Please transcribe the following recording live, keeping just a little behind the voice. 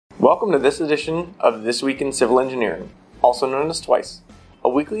Welcome to this edition of This Week in Civil Engineering, also known as Twice, a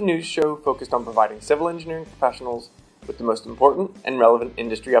weekly news show focused on providing civil engineering professionals with the most important and relevant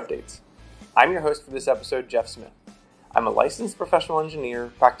industry updates. I'm your host for this episode, Jeff Smith. I'm a licensed professional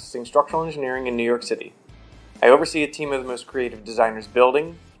engineer practicing structural engineering in New York City. I oversee a team of the most creative designers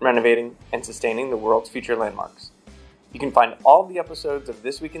building, renovating, and sustaining the world's future landmarks. You can find all of the episodes of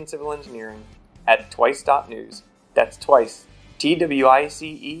This Week in Civil Engineering at twice.news. That's twice,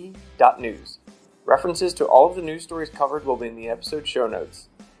 TWICE.news. References to all of the news stories covered will be in the episode show notes.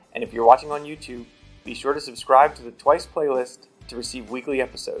 And if you're watching on YouTube, be sure to subscribe to the Twice playlist to receive weekly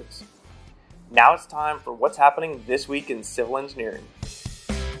episodes. Now it's time for what's happening this week in civil engineering.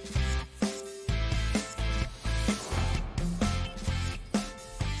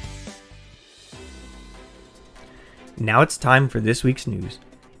 Now it's time for this week's news.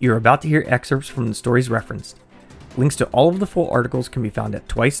 You're about to hear excerpts from the stories referenced. Links to all of the full articles can be found at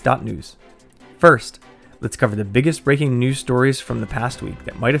twice.news. First, let's cover the biggest breaking news stories from the past week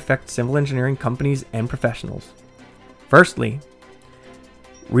that might affect civil engineering companies and professionals. Firstly,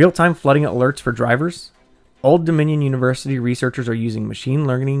 real-time flooding alerts for drivers. Old Dominion University researchers are using machine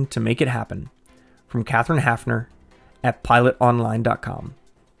learning to make it happen. From Catherine Hafner at pilotonline.com.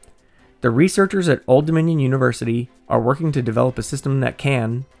 The researchers at Old Dominion University are working to develop a system that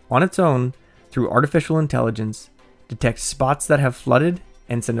can, on its own, through artificial intelligence, detect spots that have flooded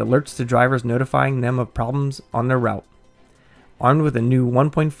and send alerts to drivers notifying them of problems on their route, armed with a new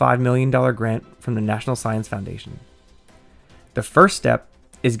 $1.5 million grant from the National Science Foundation. The first step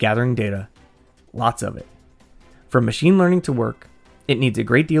is gathering data, lots of it. For machine learning to work, it needs a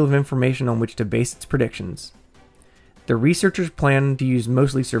great deal of information on which to base its predictions. The researchers plan to use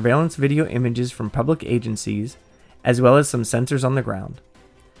mostly surveillance video images from public agencies, as well as some sensors on the ground.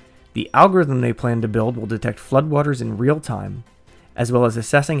 The algorithm they plan to build will detect floodwaters in real time, as well as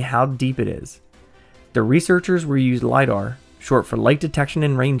assessing how deep it is. The researchers will use LiDAR, short for light detection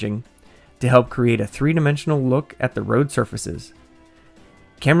and ranging, to help create a three-dimensional look at the road surfaces.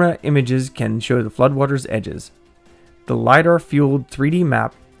 Camera images can show the floodwaters' edges. The LiDAR-fueled 3D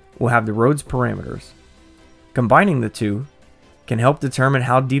map will have the road's parameters. Combining the two can help determine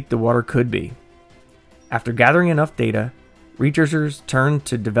how deep the water could be. After gathering enough data, researchers turn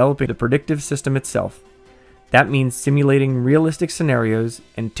to developing the predictive system itself. That means simulating realistic scenarios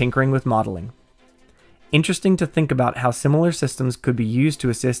and tinkering with modeling. Interesting to think about how similar systems could be used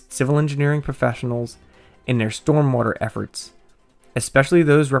to assist civil engineering professionals in their stormwater efforts, especially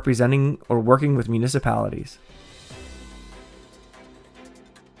those representing or working with municipalities.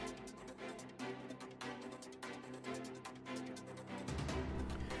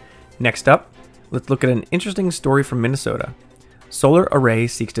 Next up, let's look at an interesting story from Minnesota. Solar Array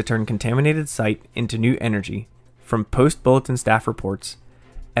seeks to turn contaminated site into new energy, from Post Bulletin staff reports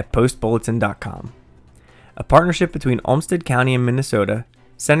at postbulletin.com. A partnership between Olmsted County in Minnesota,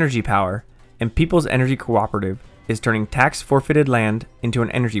 Cenergy Power, and People's Energy Cooperative is turning tax-forfeited land into an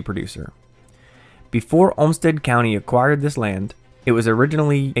energy producer. Before Olmsted County acquired this land, it was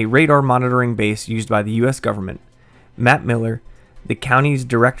originally a radar monitoring base used by the U.S. government. Matt Miller, the county's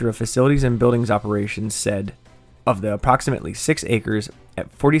Director of Facilities and Buildings Operations, said, of the approximately 6 acres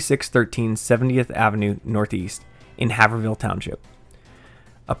at 4613 70th Avenue Northeast in Haverhill Township.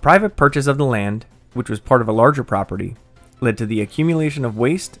 A private purchase of the land, which was part of a larger property, led to the accumulation of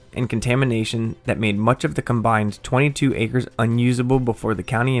waste and contamination that made much of the combined 22 acres unusable before the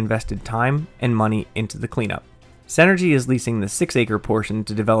county invested time and money into the cleanup. Cenergy is leasing the 6-acre portion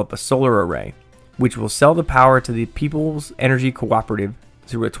to develop a solar array, which will sell the power to the People's Energy Cooperative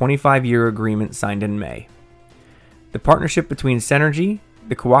through a 25-year agreement signed in May. The partnership between Cenergy,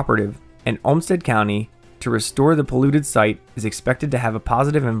 the cooperative, and Olmsted County to restore the polluted site is expected to have a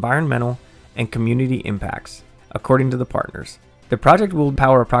positive environmental and community impacts, according to the partners. The project will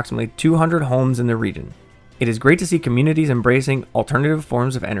power approximately 200 homes in the region. It is great to see communities embracing alternative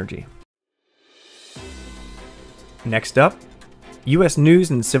forms of energy. Next up, U.S. News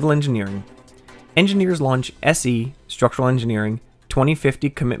and Civil Engineering. Engineers launch SE, Structural Engineering, 2050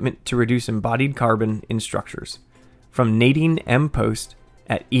 Commitment to Reduce Embodied Carbon in Structures. From Nadine M. Post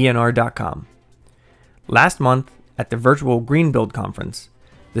at ENR.com. Last month, at the virtual Green Build Conference,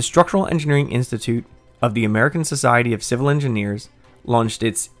 the Structural Engineering Institute of the American Society of Civil Engineers launched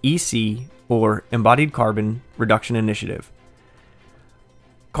its EC, or Embodied Carbon Reduction Initiative,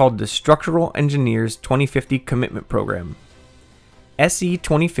 called the Structural Engineers 2050 Commitment Program. SE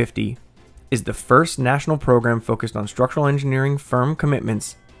 2050 is the first national program focused on structural engineering firm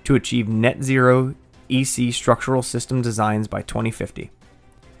commitments to achieve net zero EC structural system designs by 2050.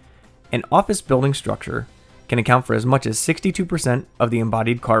 An office building structure can account for as much as 62% of the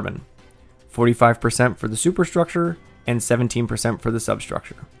embodied carbon, 45% for the superstructure, and 17% for the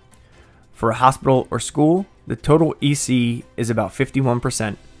substructure. For a hospital or school, the total EC is about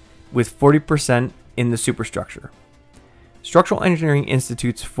 51%, with 40% in the superstructure. Structural Engineering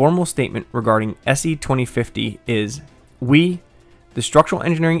Institute's formal statement regarding SE 2050 is, "We, the Structural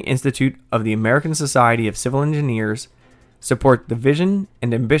Engineering Institute of the American Society of Civil Engineers, support the vision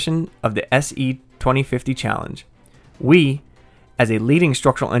and ambition of the SE 2050 challenge. We, as a leading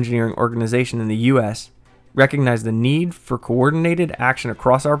structural engineering organization in the U.S., recognize the need for coordinated action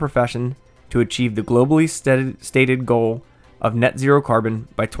across our profession to achieve the globally stated goal of net zero carbon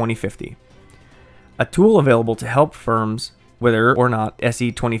by 2050. A tool available to help firms, whether or not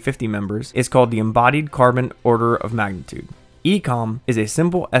SE 2050 members, is called the Embodied Carbon Order of Magnitude. ECOM is a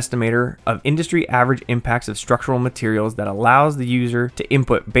simple estimator of industry average impacts of structural materials that allows the user to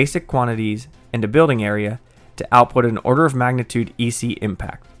input basic quantities and a building area to output an order of magnitude EC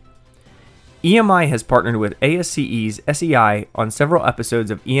impact. EMI has partnered with ASCE's SEI on several episodes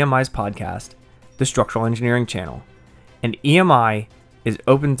of EMI's podcast, The Structural Engineering Channel, and EMI is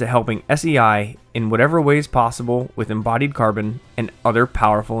open to helping SEI in whatever ways possible with embodied carbon and other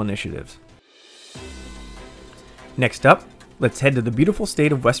powerful initiatives. Next up, let's head to the beautiful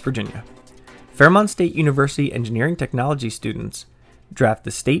state of West Virginia. Fairmont State University engineering technology students draft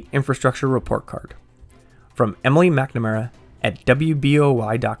the State Infrastructure Report Card. From Emily McNamara at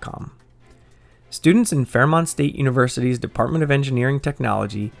WBOY.com. Students in Fairmont State University's Department of Engineering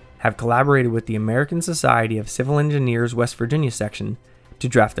Technology have collaborated with the American Society of Civil Engineers West Virginia section to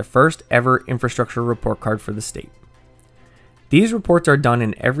draft the first ever infrastructure report card for the state. These reports are done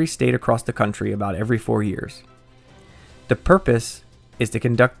in every state across the country about every 4 years. The purpose is to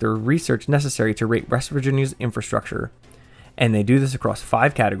conduct the research necessary to rate West Virginia's infrastructure, and they do this across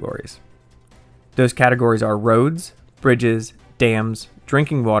 5 categories. Those categories are roads, bridges, dams,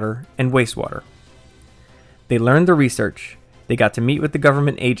 drinking water, and wastewater. They learned the research. They got to meet with the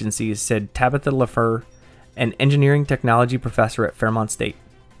government agencies, said Tabitha LaFleur, an engineering technology professor at Fairmont State.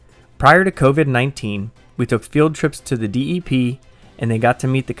 Prior to COVID-19, we took field trips to the DEP, and they got to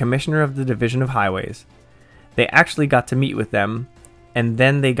meet the commissioner of the Division of Highways. They actually got to meet with them, and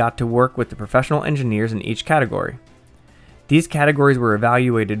then they got to work with the professional engineers in each category. These categories were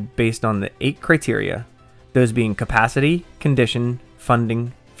evaluated based on the 8 criteria, those being capacity, condition,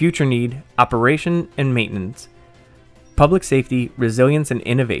 funding, future need, operation and maintenance, public safety, resilience, and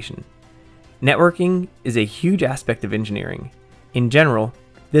innovation. Networking is a huge aspect of engineering. In general,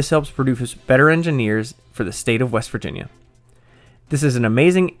 this helps produce better engineers for the state of West Virginia. This is an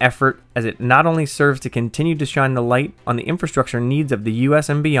amazing effort as it not only serves to continue to shine the light on the infrastructure needs of the U.S.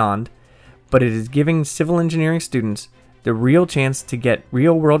 and beyond, but it is giving civil engineering students the real chance to get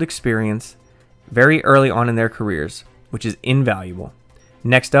real-world experience very early on in their careers, which is invaluable.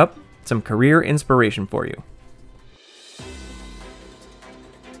 Next up, some career inspiration for you.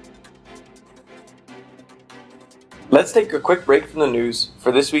 Let's take a quick break from the news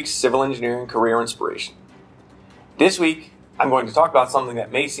for this week's civil engineering career inspiration. This week, I'm going to talk about something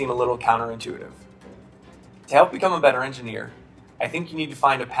that may seem a little counterintuitive. To help become a better engineer, I think you need to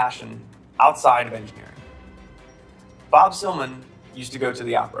find a passion outside of engineering. Bob Silman used to go to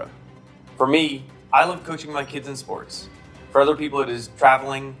the opera. For me, I love coaching my kids in sports. For other people, it is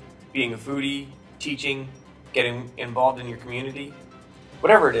traveling, being a foodie, teaching, getting involved in your community.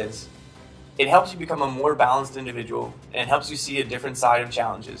 Whatever it is, it helps you become a more balanced individual and it helps you see a different side of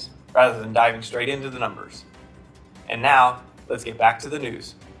challenges rather than diving straight into the numbers. And now, let's get back to the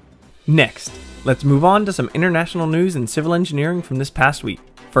news. Next, let's move on to some international news in civil engineering from this past week.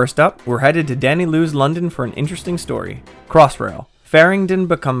 First up, we're headed to Danny Lew's London for an interesting story. Crossrail. Farringdon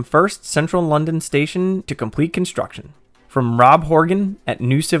become first central London station to complete construction. From Rob Horgan at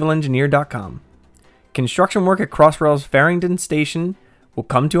newcivilengineer.com. Construction work at Crossrail's Farringdon station will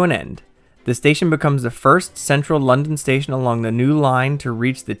come to an end. The station becomes the first central London station along the new line to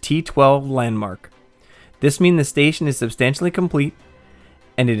reach the T12 landmark. This means the station is substantially complete,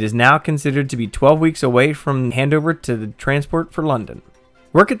 and it is now considered to be 12 weeks away from handover to the Transport for London.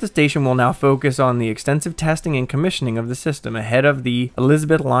 Work at the station will now focus on the extensive testing and commissioning of the system ahead of the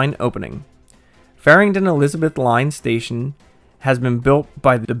Elizabeth Line opening. Farringdon Elizabeth Line Station has been built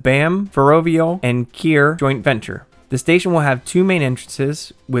by the BAM, Ferrovial, and Kier joint venture. The station will have 2 main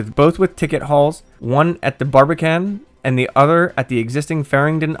entrances, both with ticket halls, one at the Barbican and the other at the existing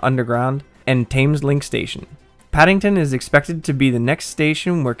Farringdon Underground and Thames Link Station. Paddington is expected to be the next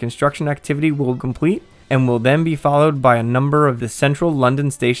station where construction activity will complete and will then be followed by a number of the central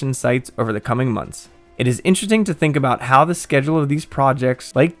London station sites over the coming months. It is interesting to think about how the schedule of these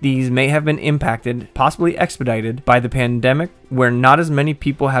projects like these may have been impacted, possibly expedited, by the pandemic, where not as many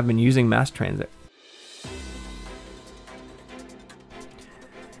people have been using mass transit.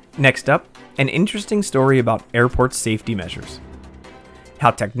 Next up, an interesting story about airport safety measures.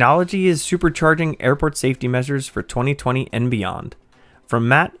 How technology is supercharging airport safety measures for 2020 and beyond. From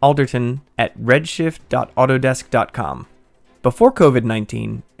Matt Alderton at redshift.autodesk.com. Before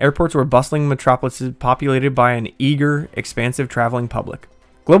COVID-19, airports were bustling metropolises populated by an eager, expansive traveling public.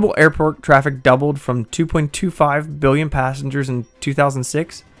 Global airport traffic doubled from 2.25 billion passengers in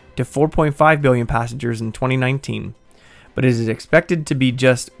 2006 to 4.5 billion passengers in 2019, but it is expected to be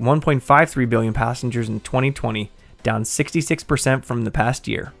just 1.53 billion passengers in 2020, down 66% from the past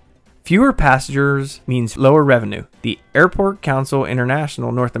year. Fewer passengers means lower revenue. The Airport Council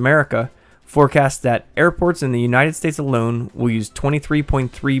International North America forecasts that airports in the United States alone will use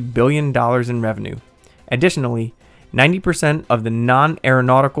 $23.3 billion in revenue. Additionally, 90% of the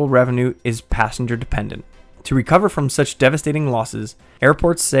non-aeronautical revenue is passenger dependent. To recover from such devastating losses,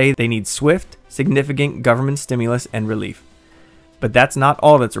 airports say they need swift, significant government stimulus and relief. But that's not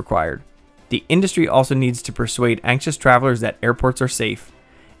all that's required. The industry also needs to persuade anxious travelers that airports are safe,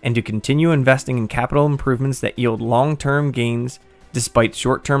 and to continue investing in capital improvements that yield long-term gains despite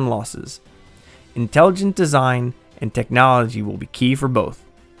short-term losses. Intelligent design and technology will be key for both.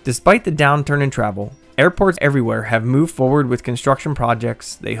 Despite the downturn in travel, airports everywhere have moved forward with construction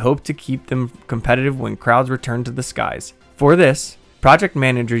projects they hope to keep them competitive when crowds return to the skies. For this, project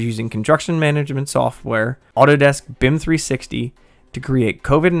managers using construction management software Autodesk BIM 360 to create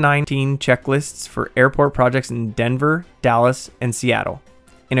COVID-19 checklists for airport projects in Denver, Dallas, and Seattle.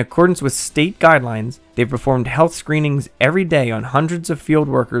 In accordance with state guidelines, they've performed health screenings every day on hundreds of field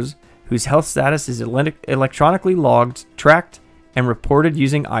workers whose health status is electronically logged, tracked, and reported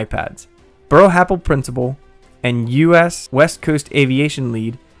using iPads. Borough Happel principal and U.S. West Coast aviation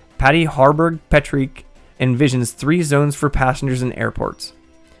lead Patty Harburg-Petrick envisions 3 zones for passengers in airports.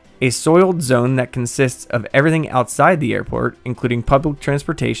 A soiled zone that consists of everything outside the airport, including public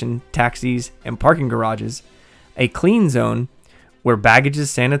transportation, taxis, and parking garages. A clean zone where baggage is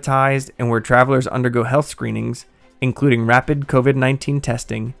sanitized and where travelers undergo health screenings, including rapid COVID-19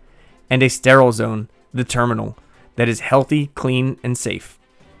 testing. And a sterile zone, the terminal, that is healthy, clean, and safe.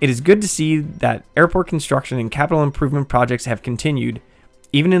 It is good to see that airport construction and capital improvement projects have continued,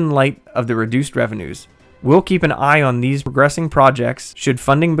 even in light of the reduced revenues. We'll keep an eye on these progressing projects should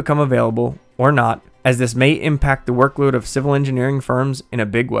funding become available or not, as this may impact the workload of civil engineering firms in a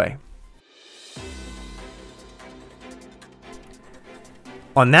big way.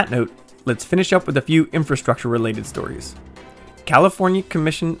 On that note, let's finish up with a few infrastructure-related stories. California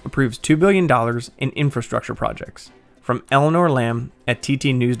Commission approves $2 billion in infrastructure projects. From Eleanor Lamb at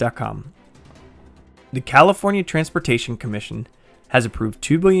ttnews.com. The California Transportation Commission has approved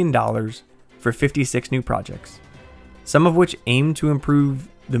 $2 billion for 56 new projects, some of which aim to improve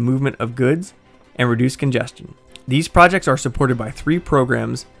the movement of goods and reduce congestion. These projects are supported by 3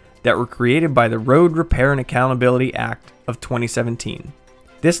 programs that were created by the Road Repair and Accountability Act of 2017.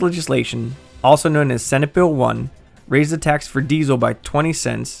 This legislation, also known as Senate Bill 1, raised the tax for diesel by 20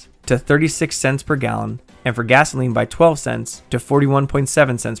 cents to 36 cents per gallon and for gasoline by 12 cents to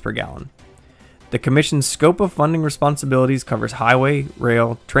 41.7 cents per gallon. The Commission's scope of funding responsibilities covers highway,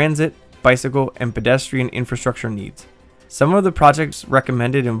 rail, transit, bicycle, and pedestrian infrastructure needs. Some of the projects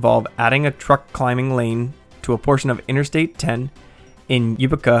recommended involve adding a truck climbing lane to a portion of Interstate 10 in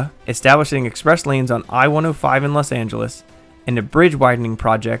Ubica, establishing express lanes on I-105 in Los Angeles, and a bridge widening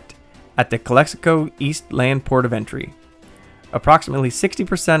project at the Calexico East Land Port of Entry. Approximately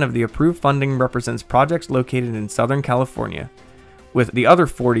 60% of the approved funding represents projects located in Southern California, with the other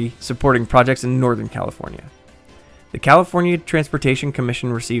 40 supporting projects in Northern California. The California Transportation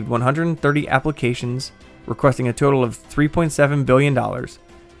Commission received 130 applications, requesting a total of $3.7 billion,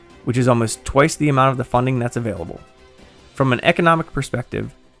 which is almost twice the amount of the funding that's available. From an economic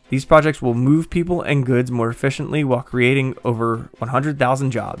perspective, these projects will move people and goods more efficiently while creating over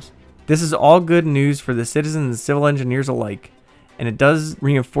 100,000 jobs. This is all good news for the citizens and civil engineers alike, and it does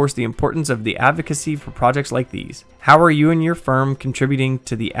reinforce the importance of the advocacy for projects like these. How are you and your firm contributing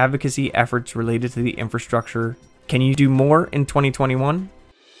to the advocacy efforts related to the infrastructure? Can you do more in 2021?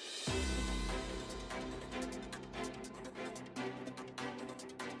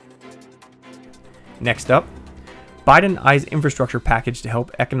 Next up, Biden eyes infrastructure package to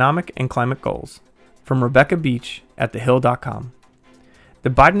help economic and climate goals. From Rebecca Beach at thehill.com. The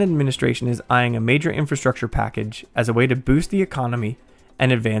Biden administration is eyeing a major infrastructure package as a way to boost the economy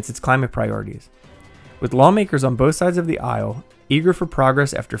and advance its climate priorities. with lawmakers on both sides of the aisle eager for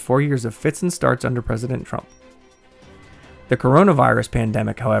progress after 4 years of fits and starts under President Trump. The coronavirus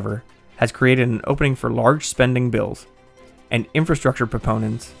pandemic, however, has created an opening for large spending bills, and infrastructure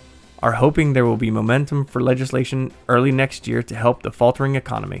proponents are hoping there will be momentum for legislation early next year to help the faltering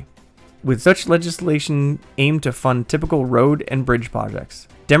economy. With such legislation aimed to fund typical road and bridge projects,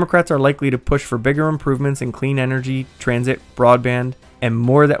 Democrats are likely to push for bigger improvements in clean energy, transit, broadband, and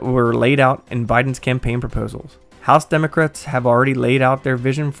more that were laid out in Biden's campaign proposals. House Democrats have already laid out their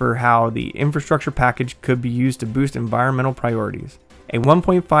vision for how the infrastructure package could be used to boost environmental priorities. A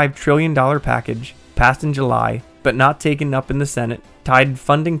 $1.5 trillion package passed in July, but not taken up in the Senate, tied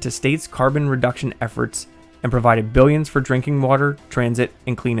funding to states' carbon reduction efforts and provided billions for drinking water, transit,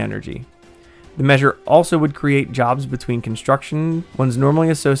 and clean energy. The measure also would create jobs between construction, ones normally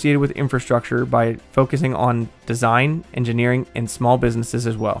associated with infrastructure, by focusing on design, engineering, and small businesses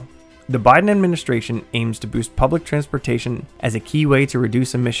as well. The Biden administration aims to boost public transportation as a key way to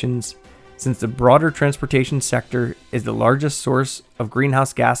reduce emissions, since the broader transportation sector is the largest source of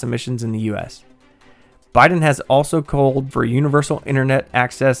greenhouse gas emissions in the U.S. Biden has also called for universal internet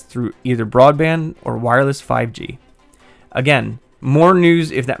access through either broadband or wireless 5G. Again, more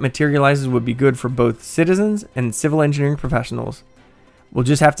news if that materializes would be good for both citizens and civil engineering professionals. We'll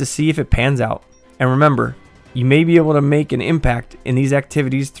just have to see if it pans out. And remember, you may be able to make an impact in these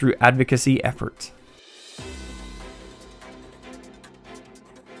activities through advocacy efforts.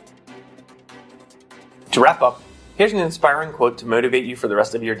 To wrap up, here's an inspiring quote to motivate you for the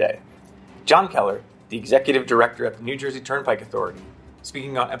rest of your day. John Keller, the Executive Director at the New Jersey Turnpike Authority,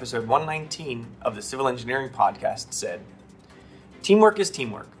 speaking on episode 119 of the Civil Engineering Podcast, said, "Teamwork is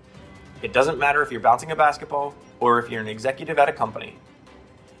teamwork. It doesn't matter if you're bouncing a basketball or if you're an executive at a company.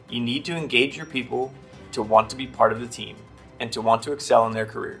 You need to engage your people to want to be part of the team and to want to excel in their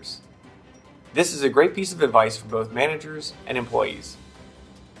careers. This is a great piece of advice for both managers and employees.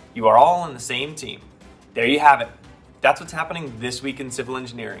 You are all on the same team." There you have it. That's what's happening this week in civil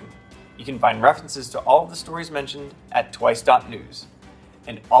engineering. You can find references to all of the stories mentioned at twice.news.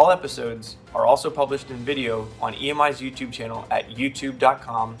 And all episodes are also published in video on EMI's YouTube channel at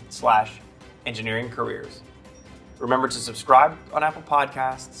youtube.com/engineeringcareers. Remember to subscribe on Apple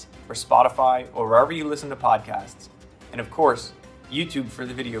Podcasts or Spotify or wherever you listen to podcasts. And of course, YouTube for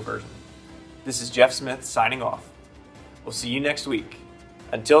the video version. This is Jeff Smith signing off. We'll see you next week.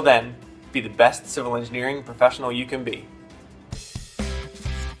 Until then, be the best civil engineering professional you can be.